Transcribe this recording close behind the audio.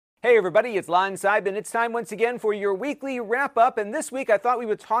Hey everybody, it's Lon Seidman. It's time once again for your weekly wrap-up, and this week I thought we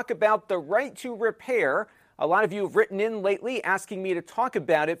would talk about the right to repair. A lot of you have written in lately asking me to talk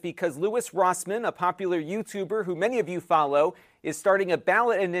about it because Louis Rossmann, a popular YouTuber who many of you follow, is starting a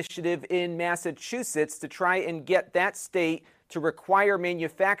ballot initiative in Massachusetts to try and get that state to require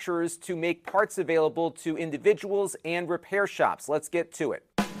manufacturers to make parts available to individuals and repair shops. Let's get to it.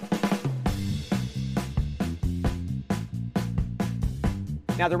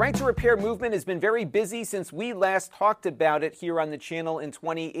 Now, the right to repair movement has been very busy since we last talked about it here on the channel in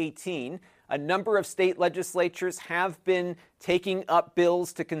 2018. A number of state legislatures have been taking up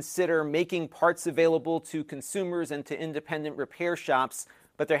bills to consider making parts available to consumers and to independent repair shops,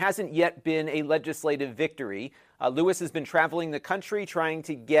 but there hasn't yet been a legislative victory. Louis has been traveling the country trying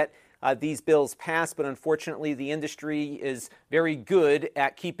to get these bills passed, but unfortunately the industry is very good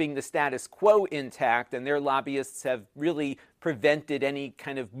at keeping the status quo intact, and their lobbyists have really prevented any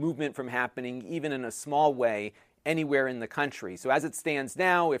kind of movement from happening, even in a small way, anywhere in the country. So as it stands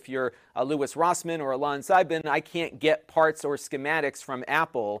now, if you're a Louis Rossmann or a Lon Seidman, I can't get parts or schematics from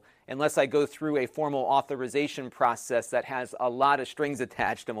Apple unless I go through a formal authorization process that has a lot of strings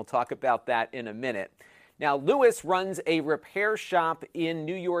attached, and we'll talk about that in a minute. Now, Louis runs a repair shop in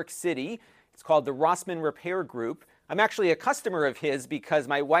New York City. It's called the Rossmann Repair Group. I'm actually a customer of his because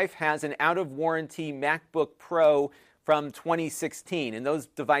my wife has an out-of-warranty MacBook Pro from 2016, and those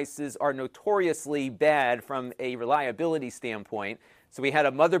devices are notoriously bad from a reliability standpoint. So we had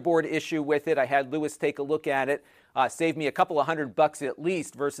a motherboard issue with it. I had Louis take a look at it. Saved me a couple of $100 at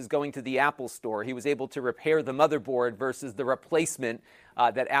least versus going to the Apple store. He was able to repair the motherboard versus the replacement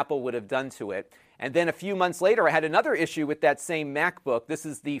that Apple would have done to it. And then a few months later, I had another issue with that same MacBook. This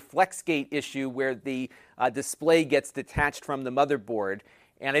is the FlexGate issue where the display gets detached from the motherboard.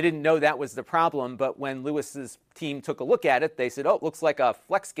 And I didn't know that was the problem, but when Louis's team took a look at it, they said, oh, it looks like a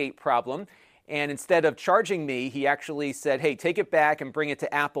FlexGate problem. And instead of charging me, he actually said, hey, take it back and bring it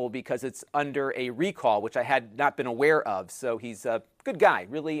to Apple because it's under a recall, which I had not been aware of. So he's a good guy.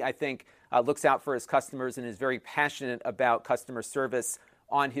 Really, I think, looks out for his customers and is very passionate about customer service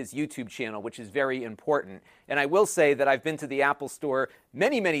on his YouTube channel, which is very important. And I will say that I've been to the Apple store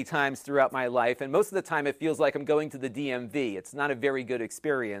many, many times throughout my life, and most of the time it feels like I'm going to the DMV. It's not a very good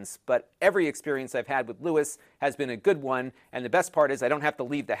experience, but every experience I've had with Louis has been a good one, and the best part is I don't have to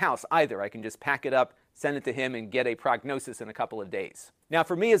leave the house either. I can just pack it up, send it to him, and get a prognosis in a couple of days. Now,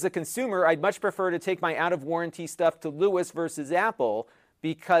 for me as a consumer, I'd much prefer to take my out-of-warranty stuff to Louis versus Apple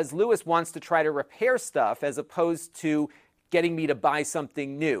because Louis wants to try to repair stuff as opposed to getting me to buy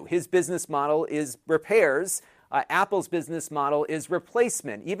something new. His business model is repairs. Apple's business model is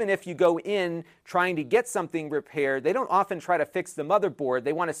replacement. Even if you go in trying to get something repaired, they don't often try to fix the motherboard.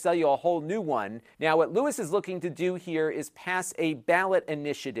 They want to sell you a whole new one. Now, what Louis is looking to do here is pass a ballot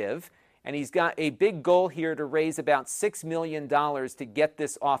initiative, and he's got a big goal here to raise about $6 million to get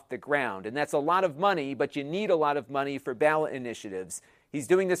this off the ground. And that's a lot of money, but you need a lot of money for ballot initiatives. He's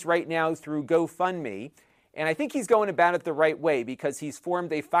doing this right now through GoFundMe. And I think he's going about it the right way because he's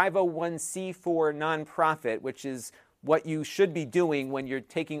formed a 501c4 nonprofit, which is what you should be doing when you're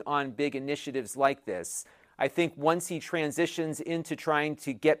taking on big initiatives like this. I think once he transitions into trying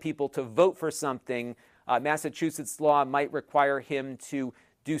to get people to vote for something, Massachusetts law might require him to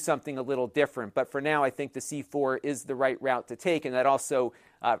do something a little different. But for now, I think the C4 is the right route to take, and that also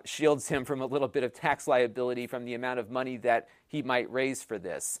shields him from a little bit of tax liability from the amount of money that he might raise for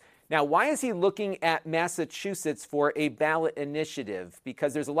this. Now, why is he looking at Massachusetts for a ballot initiative?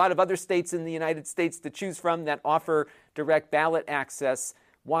 Because there's a lot of other states in the United States to choose from that offer direct ballot access.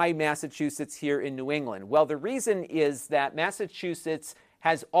 Why Massachusetts here in New England? Well, the reason is that Massachusetts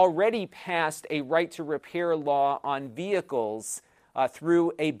has already passed a right to repair law on vehicles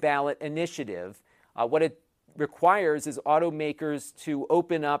through a ballot initiative. What it requires is automakers to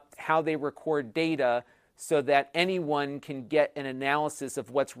open up how they record data so that anyone can get an analysis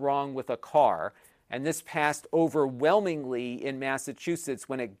of what's wrong with a car. And this passed overwhelmingly in Massachusetts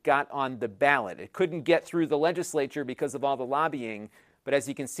when it got on the ballot. It couldn't get through the legislature because of all the lobbying, but as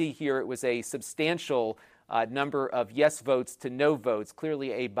you can see here, it was a substantial number of yes votes to no votes,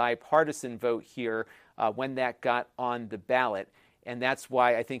 clearly a bipartisan vote here when that got on the ballot. And that's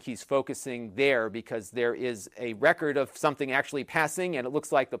why I think he's focusing there, because there is a record of something actually passing, and it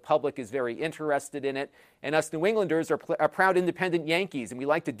looks like the public is very interested in it. And us New Englanders are proud independent Yankees, and we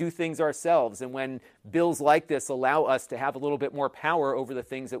like to do things ourselves. And when bills like this allow us to have a little bit more power over the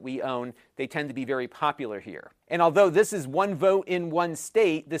things that we own, they tend to be very popular here. And although this is one vote in one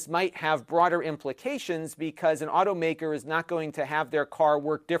state, this might have broader implications because an automaker is not going to have their car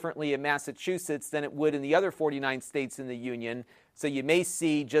work differently in Massachusetts than it would in the other 49 states in the union. So you may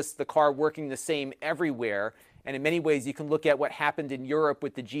see just the car working the same everywhere. And in many ways, you can look at what happened in Europe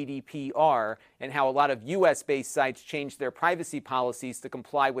with the GDPR and how a lot of US-based sites changed their privacy policies to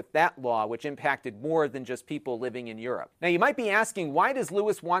comply with that law, which impacted more than just people living in Europe. Now, you might be asking, why does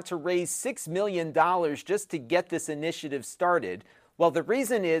Lewis want to raise $6 million just to get this initiative started? Well, the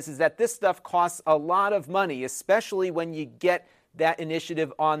reason is that this stuff costs a lot of money, especially when you get that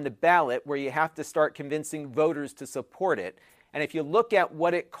initiative on the ballot, where you have to start convincing voters to support it. And if you look at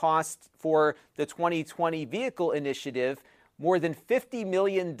what it cost for the 2020 vehicle initiative, more than $50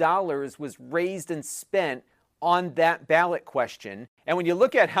 million was raised and spent on that ballot question. And when you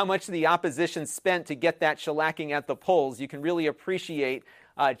look at how much the opposition spent to get that shellacking at the polls, you can really appreciate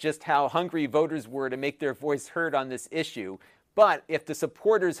just how hungry voters were to make their voice heard on this issue. But if the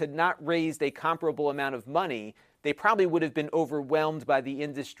supporters had not raised a comparable amount of money, they probably would have been overwhelmed by the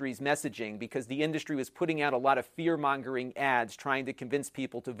industry's messaging, because the industry was putting out a lot of fear-mongering ads trying to convince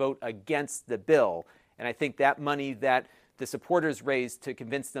people to vote against the bill. And I think that money that the supporters raised to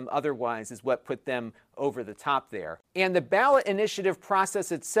convince them otherwise is what put them over the top there. And the ballot initiative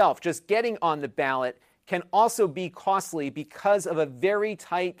process itself, just getting on the ballot, can also be costly because of a very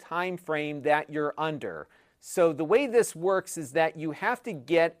tight time frame that you're under. So the way this works is that you have to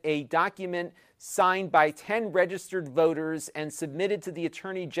get a document signed by 10 registered voters and submitted to the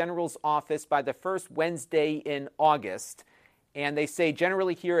Attorney General's office by the first Wednesday in August. And they say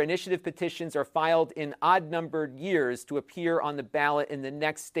generally here, initiative petitions are filed in odd-numbered years to appear on the ballot in the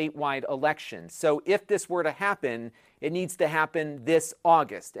next statewide election. So if this were to happen, it needs to happen this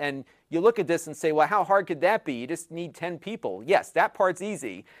August. And you look at this and say, well, how hard could that be? You just need 10 people. Yes, that part's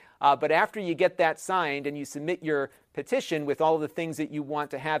easy. But after you get that signed and you submit your petition with all of the things that you want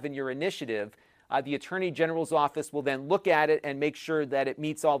to have in your initiative, the Attorney General's office will then look at it and make sure that it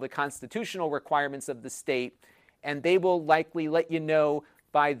meets all the constitutional requirements of the state. And they will likely let you know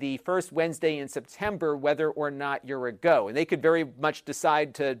by the first Wednesday in September whether or not you're a go. And they could very much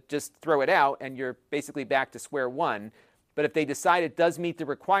decide to just throw it out and you're basically back to square one. But if they decide it does meet the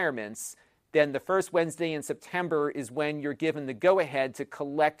requirements, then the first Wednesday in September is when you're given the go-ahead to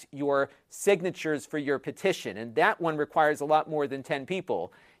collect your signatures for your petition. And that one requires a lot more than 10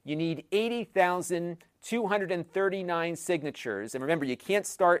 people. You need 80,239 signatures. And remember, you can't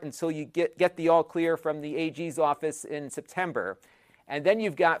start until you get the all clear from the AG's office in September. And then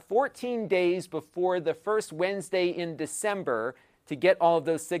you've got 14 days before the first Wednesday in December to get all of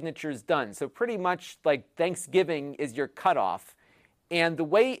those signatures done. So pretty much like Thanksgiving is your cutoff. And the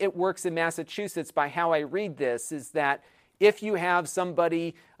way it works in Massachusetts, by how I read this, is that if you have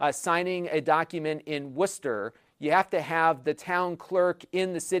somebody signing a document in Worcester, you have to have the town clerk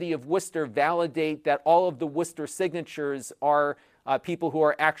in the city of Worcester validate that all of the Worcester signatures are people who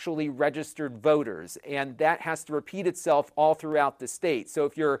are actually registered voters. And that has to repeat itself all throughout the state. So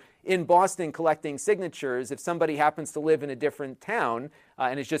if you're in Boston collecting signatures, if somebody happens to live in a different town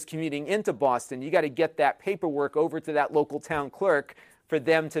and is just commuting into Boston, you got to get that paperwork over to that local town clerk for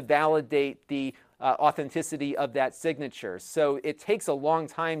them to validate the authenticity of that signature. So it takes a long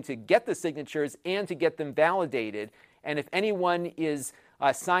time to get the signatures and to get them validated. And if anyone is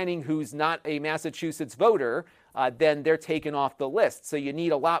signing who's not a Massachusetts voter, then they're taken off the list. So you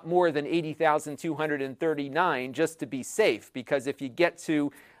need a lot more than 80,239 just to be safe, because if you get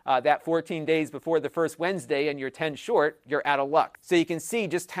to that 14 days before the first Wednesday and you're 10 short, you're out of luck. So you can see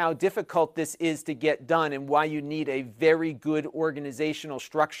just how difficult this is to get done and why you need a very good organizational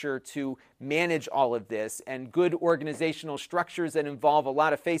structure to manage all of this. And good organizational structures that involve a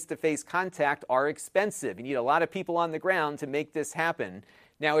lot of face-to-face contact are expensive. You need a lot of people on the ground to make this happen.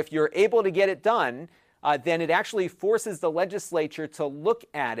 Now, if you're able to get it done, then it actually forces the legislature to look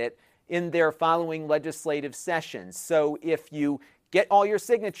at it in their following legislative sessions. So if you get all your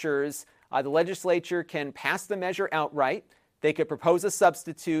signatures, the legislature can pass the measure outright, they could propose a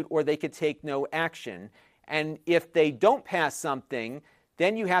substitute, or they could take no action. And if they don't pass something,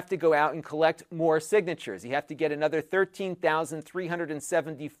 then you have to go out and collect more signatures. You have to get another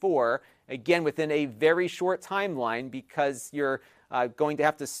 13,374, again within a very short timeline, because you're going to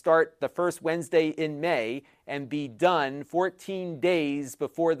have to start the first Wednesday in May and be done 14 days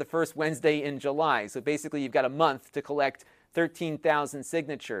before the first Wednesday in July. So basically you've got a month to collect 13,000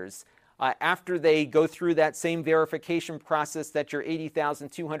 signatures. After they go through that same verification process that your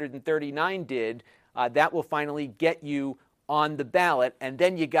 80,239 did, that will finally get you on the ballot, and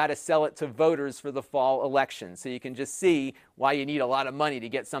then you got to sell it to voters for the fall election. So you can just see why you need a lot of money to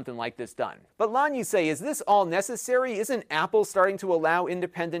get something like this done. But Lon, you say, is this all necessary? Isn't Apple starting to allow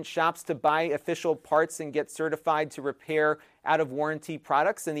independent shops to buy official parts and get certified to repair out-of-warranty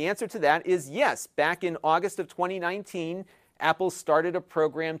products? And the answer to that is yes. Back in August of 2019, Apple started a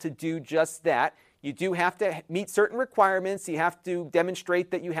program to do just that. You do have to meet certain requirements. You have to demonstrate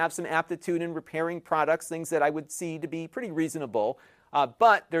that you have some aptitude in repairing products, things that I would see to be pretty reasonable.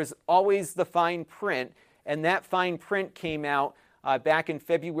 But there's always the fine print, and that fine print came out back in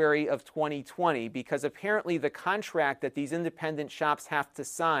February of 2020 because apparently the contract that these independent shops have to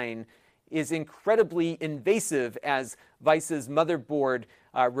sign is incredibly invasive, as Vice's Motherboard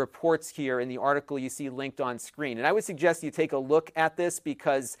reports here in the article you see linked on screen. And I would suggest you take a look at this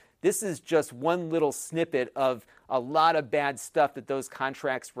because this is just one little snippet of a lot of bad stuff that those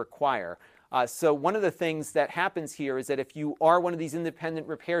contracts require. So one of the things that happens here is that if you are one of these independent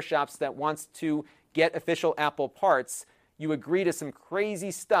repair shops that wants to get official Apple parts, you agree to some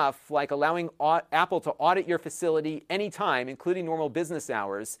crazy stuff like allowing Apple to audit your facility anytime, including normal business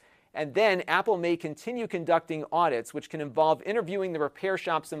hours. And then Apple may continue conducting audits, which can involve interviewing the repair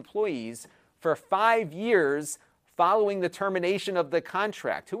shop's employees for 5 years following the termination of the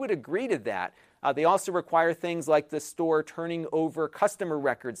contract. Who would agree to that? They also require things like the store turning over customer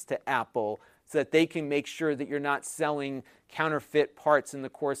records to Apple so that they can make sure that you're not selling counterfeit parts in the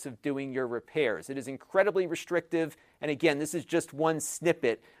course of doing your repairs. It is incredibly restrictive. And again, this is just one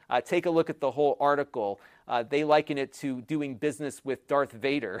snippet. Take a look at the whole article. They liken it to doing business with Darth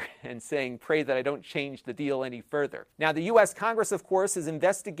Vader and saying, pray that I don't change the deal any further. Now, the U.S. Congress, of course, is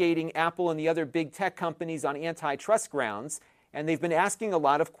investigating Apple and the other big tech companies on antitrust grounds. And they've been asking a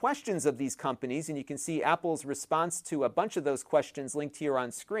lot of questions of these companies. And you can see Apple's response to a bunch of those questions linked here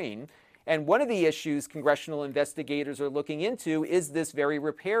on screen. And one of the issues congressional investigators are looking into is this very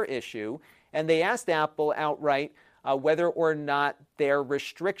repair issue. And they asked Apple outright whether or not their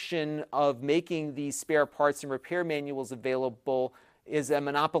restriction of making these spare parts and repair manuals available is a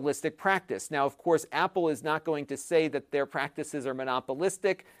monopolistic practice. Now, of course, Apple is not going to say that their practices are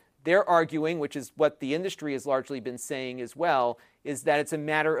monopolistic. They're arguing, which is what the industry has largely been saying as well, is that it's a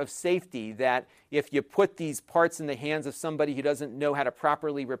matter of safety, that if you put these parts in the hands of somebody who doesn't know how to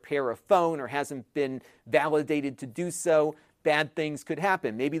properly repair a phone or hasn't been validated to do so, bad things could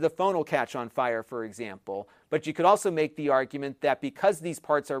happen. Maybe the phone will catch on fire, for example. But you could also make the argument that because these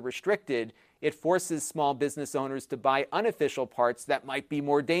parts are restricted, it forces small business owners to buy unofficial parts that might be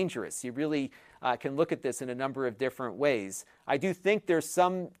more dangerous. You really can look at this in a number of different ways. I do think there's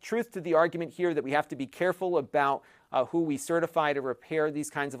some truth to the argument here that we have to be careful about who we certify to repair these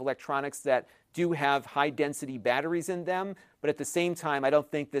kinds of electronics that do have high-density batteries in them. But at the same time, I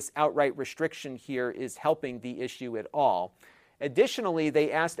don't think this outright restriction here is helping the issue at all. Additionally,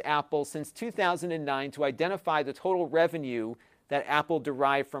 they asked Apple since 2009 to identify the total revenue that Apple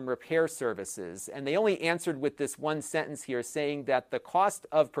derived from repair services. And they only answered with this one sentence here saying that the cost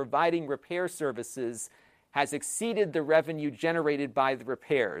of providing repair services has exceeded the revenue generated by the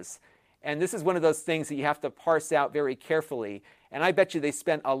repairs. And this is one of those things that you have to parse out very carefully. And I bet you they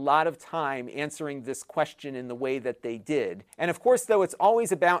spent a lot of time answering this question in the way that they did. And of course, though, it's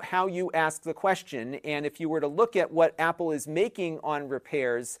always about how you ask the question. And if you were to look at what Apple is making on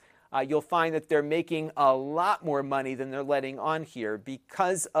repairs, you'll find that they're making a lot more money than they're letting on here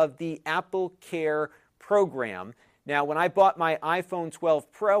because of the Apple Care program. Now, when I bought my iPhone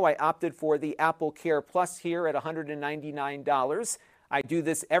 12 Pro, I opted for the Apple Care Plus here at $199. I do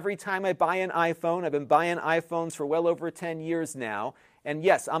this every time I buy an iPhone. I've been buying iPhones for well over 10 years now. And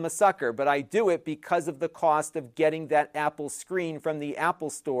yes, I'm a sucker, but I do it because of the cost of getting that Apple screen from the Apple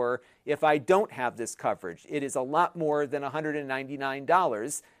Store if I don't have this coverage. It is a lot more than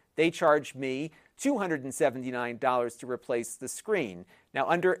 $199. They charge me $279 to replace the screen. Now,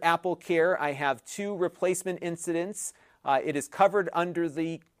 under Apple Care, I have 2 replacement incidents. It is covered under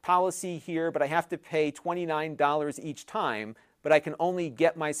the policy here, but I have to pay $29 each time. But I can only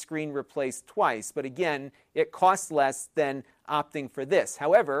get my screen replaced twice. But again, it costs less than opting for this.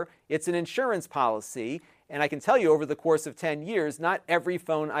 However, it's an insurance policy, and I can tell you over the course of 10 years, not every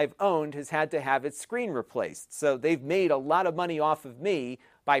phone I've owned has had to have its screen replaced. So they've made a lot of money off of me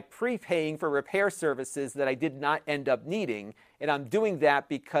by prepaying for repair services that I did not end up needing. And I'm doing that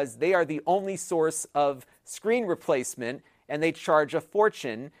because they are the only source of screen replacement, and they charge a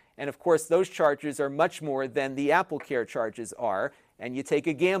fortune. And of course, those charges are much more than the Apple Care charges are. And you take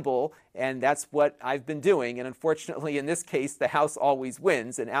a gamble, and that's what I've been doing. And unfortunately, in this case, the house always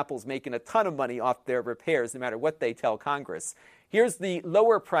wins, and Apple's making a ton of money off their repairs, no matter what they tell Congress. Here's the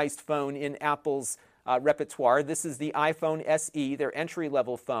lower-priced phone in Apple's repertoire. This is the iPhone SE, their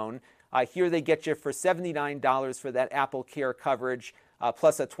entry-level phone. Here they get you for $79 for that Apple Care coverage,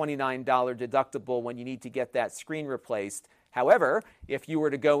 plus a $29 deductible when you need to get that screen replaced. However, if you were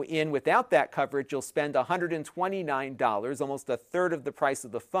to go in without that coverage, you'll spend $129, almost a third of the price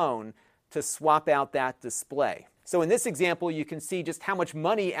of the phone, to swap out that display. So in this example, you can see just how much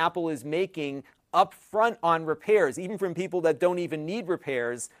money Apple is making up front on repairs, even from people that don't even need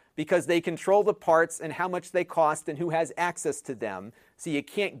repairs, because they control the parts and how much they cost and who has access to them. So you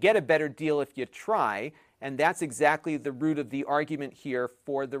can't get a better deal if you try. And that's exactly the root of the argument here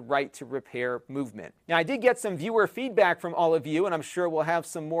for the right to repair movement. Now, I did get some viewer feedback from all of you, and I'm sure we'll have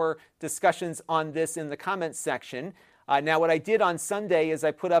some more discussions on this in the comments section. Now, what I did on Sunday is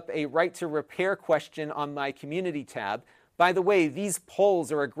I put up a right to repair question on my community tab. By the way, these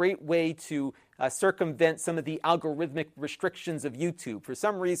polls are a great way to circumvent some of the algorithmic restrictions of YouTube. For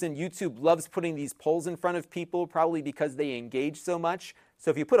some reason, YouTube loves putting these polls in front of people, probably because they engage so much. So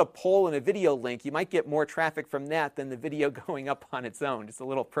if you put a poll in a video link, you might get more traffic from that than the video going up on its own. Just a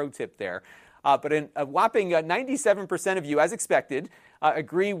little pro tip there. But a whopping 97% of you, as expected,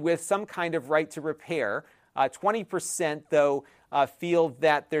 agree with some kind of right to repair. 20%, though, feel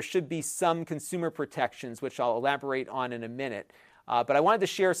that there should be some consumer protections, which I'll elaborate on in a minute. But I wanted to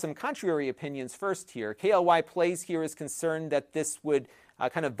share some contrary opinions first here. KLY Plays here is concerned that this would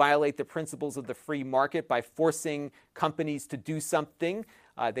kind of violate the principles of the free market by forcing companies to do something.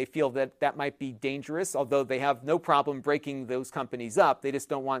 They feel that that might be dangerous, although they have no problem breaking those companies up. They just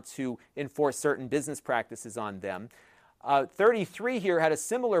don't want to enforce certain business practices on them. 33 here had a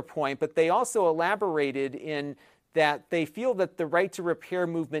similar point, but they also elaborated in that they feel that the right to repair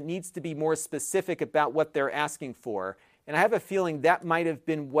movement needs to be more specific about what they're asking for. And I have a feeling that might have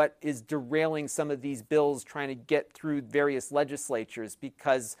been what is derailing some of these bills trying to get through various legislatures,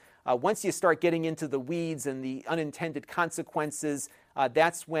 because once you start getting into the weeds and the unintended consequences,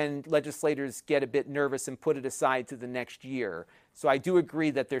 that's when legislators get a bit nervous and put it aside to the next year. So I do agree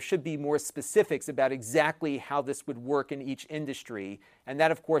that there should be more specifics about exactly how this would work in each industry. And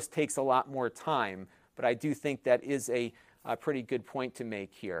that, of course, takes a lot more time. But I do think that is a pretty good point to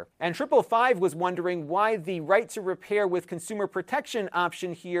make here. And 555 was wondering why the right to repair with consumer protection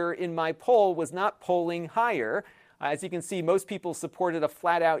option here in my poll was not polling higher. As you can see, most people supported a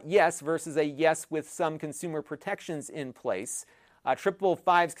flat-out yes versus a yes with some consumer protections in place.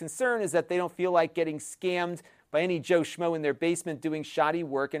 555's concern is that they don't feel like getting scammed by any Joe Schmo in their basement doing shoddy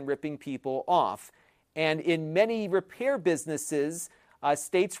work and ripping people off. And in many repair businesses,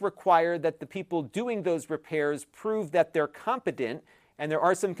 states require that the people doing those repairs prove that they're competent, and there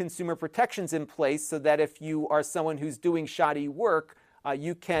are some consumer protections in place so that if you are someone who's doing shoddy work,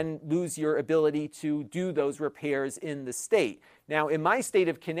 you can lose your ability to do those repairs in the state. Now, in my state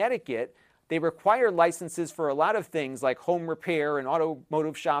of Connecticut, they require licenses for a lot of things like home repair and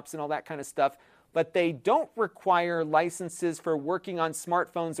automotive shops and all that kind of stuff, but they don't require licenses for working on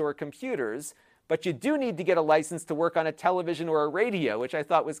smartphones or computers. But you do need to get a license to work on a television or a radio, which I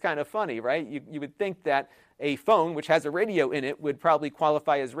thought was kind of funny, right? You would think that a phone, which has a radio in it, would probably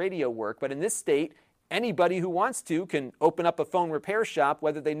qualify as radio work. But in this state, anybody who wants to can open up a phone repair shop,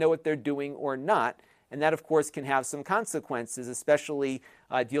 whether they know what they're doing or not. And that, of course, can have some consequences, especially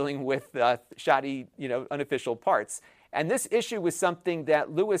dealing with shoddy, unofficial parts. And this issue was something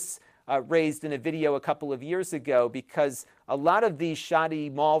that Lewis raised in a video a couple of years ago, because a lot of these shoddy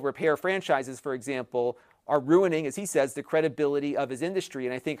mall repair franchises, for example, are ruining, as he says, the credibility of his industry,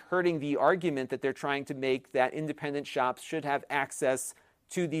 and I think hurting the argument that they're trying to make that independent shops should have access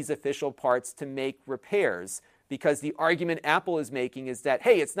to these official parts to make repairs. Because the argument Apple is making is that,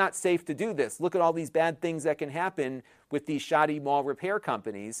 hey, it's not safe to do this. Look at all these bad things that can happen with these shoddy mall repair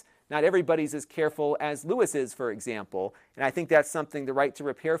companies. Not everybody's as careful as Lewis is, for example. And I think that's something the right to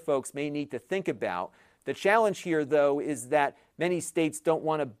repair folks may need to think about. The challenge here, though, is that many states don't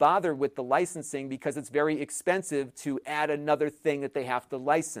want to bother with the licensing because it's very expensive to add another thing that they have to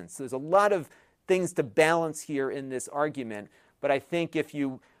license. So there's a lot of things to balance here in this argument. But I think if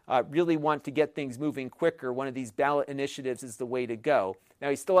you really want to get things moving quicker, one of these ballot initiatives is the way to go. Now,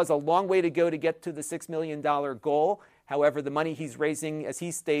 he still has a long way to go to get to the $6 million goal. However, the money he's raising, as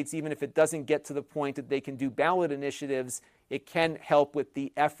he states, even if it doesn't get to the point that they can do ballot initiatives, it can help with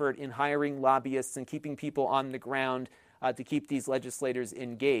the effort in hiring lobbyists and keeping people on the ground to keep these legislators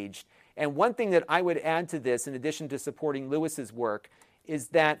engaged. And one thing that I would add to this, in addition to supporting Lewis's work, is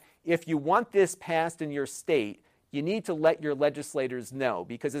that if you want this passed in your state, you need to let your legislators know,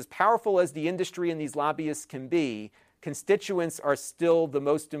 because as powerful as the industry and these lobbyists can be, constituents are still the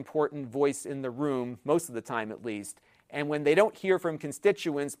most important voice in the room, most of the time at least. And when they don't hear from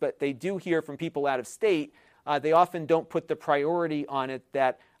constituents, but they do hear from people out of state, they often don't put the priority on it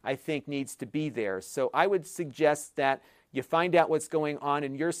that I think needs to be there. So I would suggest that you find out what's going on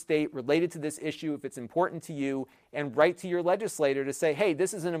in your state related to this issue, if it's important to you, and write to your legislator to say, hey,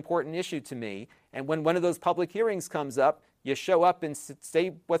 this is an important issue to me. And when one of those public hearings comes up, you show up and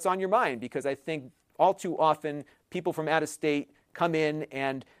say what's on your mind, because I think all too often people from out of state come in,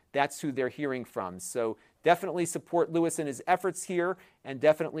 and that's who they're hearing from. So definitely support Louis in his efforts here, and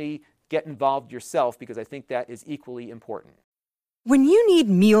definitely get involved yourself, because I think that is equally important. When you need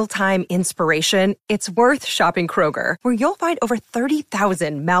mealtime inspiration, it's worth shopping Kroger, where you'll find over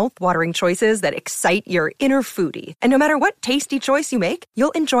 30,000 mouth-watering choices that excite your inner foodie. And no matter what tasty choice you make,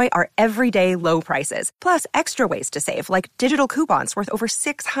 you'll enjoy our everyday low prices, plus extra ways to save, like digital coupons worth over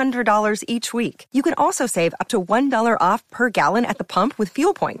 $600 each week. You can also save up to $1 off per gallon at the pump with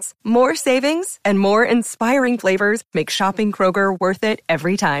fuel points. More savings and more inspiring flavors make shopping Kroger worth it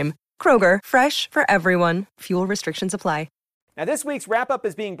every time. Kroger, fresh for everyone. Fuel restrictions apply. Now, this week's wrap-up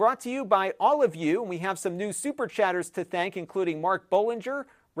is being brought to you by all of you, and we have some new super chatters to thank, including Mark Bollinger,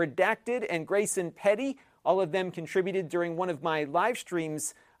 Redacted, and Grayson Petty. All of them contributed during one of my live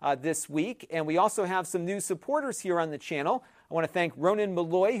streams this week, and we also have some new supporters here on the channel. I want to thank Ronan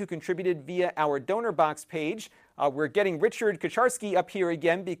Malloy, who contributed via our donor box page. We're getting Richard Kacharski up here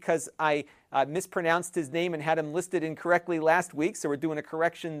again because I mispronounced his name and had him listed incorrectly last week, so we're doing a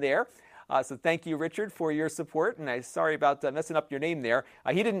correction there. So thank you, Richard, for your support, and I'm sorry about messing up your name there.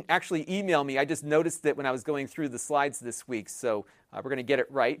 He didn't actually email me. I just noticed it when I was going through the slides this week, so we're going to get it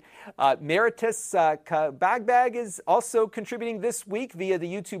right. Meritus Bagbag is also contributing this week via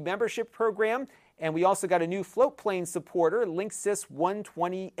the YouTube membership program, and we also got a new Floatplane supporter,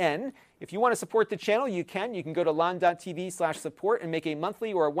 Linksys120N. If you want to support the channel, you can. You can go to lon.tv/support and make a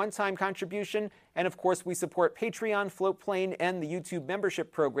monthly or a one-time contribution. And of course, we support Patreon, Floatplane, and the YouTube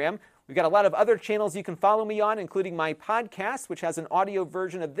membership program. We've got a lot of other channels you can follow me on, including my podcast, which has an audio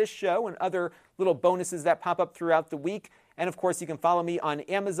version of this show and other little bonuses that pop up throughout the week. And of course, you can follow me on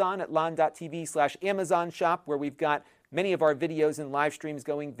Amazon at lon.tv/Amazon shop, where we've got many of our videos and live streams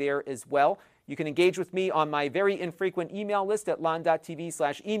going there as well. You can engage with me on my very infrequent email list at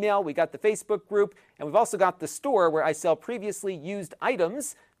lon.tv/email. We got the Facebook group, and we've also got the store where I sell previously used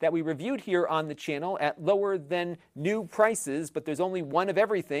items that we reviewed here on the channel at lower than new prices, but there's only one of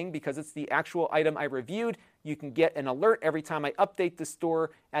everything because it's the actual item I reviewed. You can get an alert every time I update the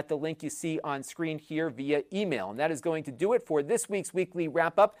store at the link you see on screen here via email. And that is going to do it for this week's weekly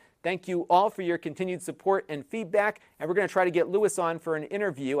wrap-up. Thank you all for your continued support and feedback, and we're going to try to get Louis on for an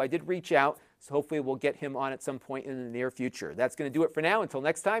interview. I did reach out, so hopefully we'll get him on at some point in the near future. That's going to do it for now. Until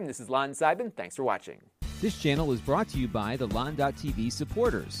next time, this is Lon Seidman. Thanks for watching. This channel is brought to you by the Lon.TV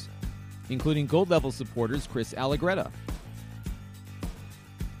supporters, including gold-level supporters Chris Allegretta,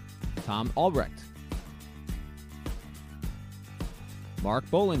 Tom Albrecht, Mark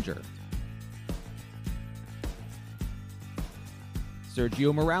Bollinger,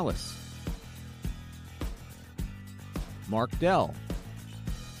 Sergio Morales, Mark Dell,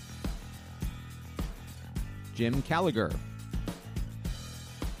 Jim Gallagher,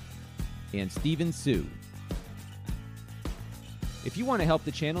 and Stephen Sue. If you want to help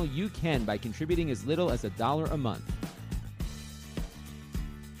the channel, you can by contributing as little as $1 a month.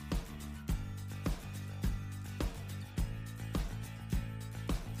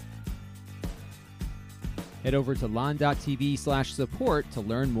 Head over to lon.tv/support to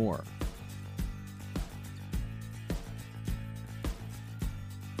learn more.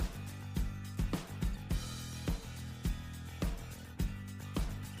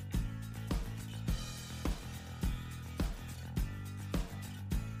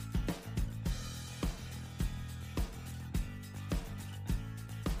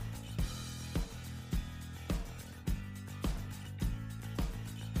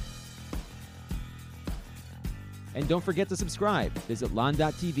 And don't forget to subscribe. Visit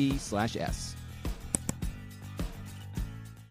lon.tv/s.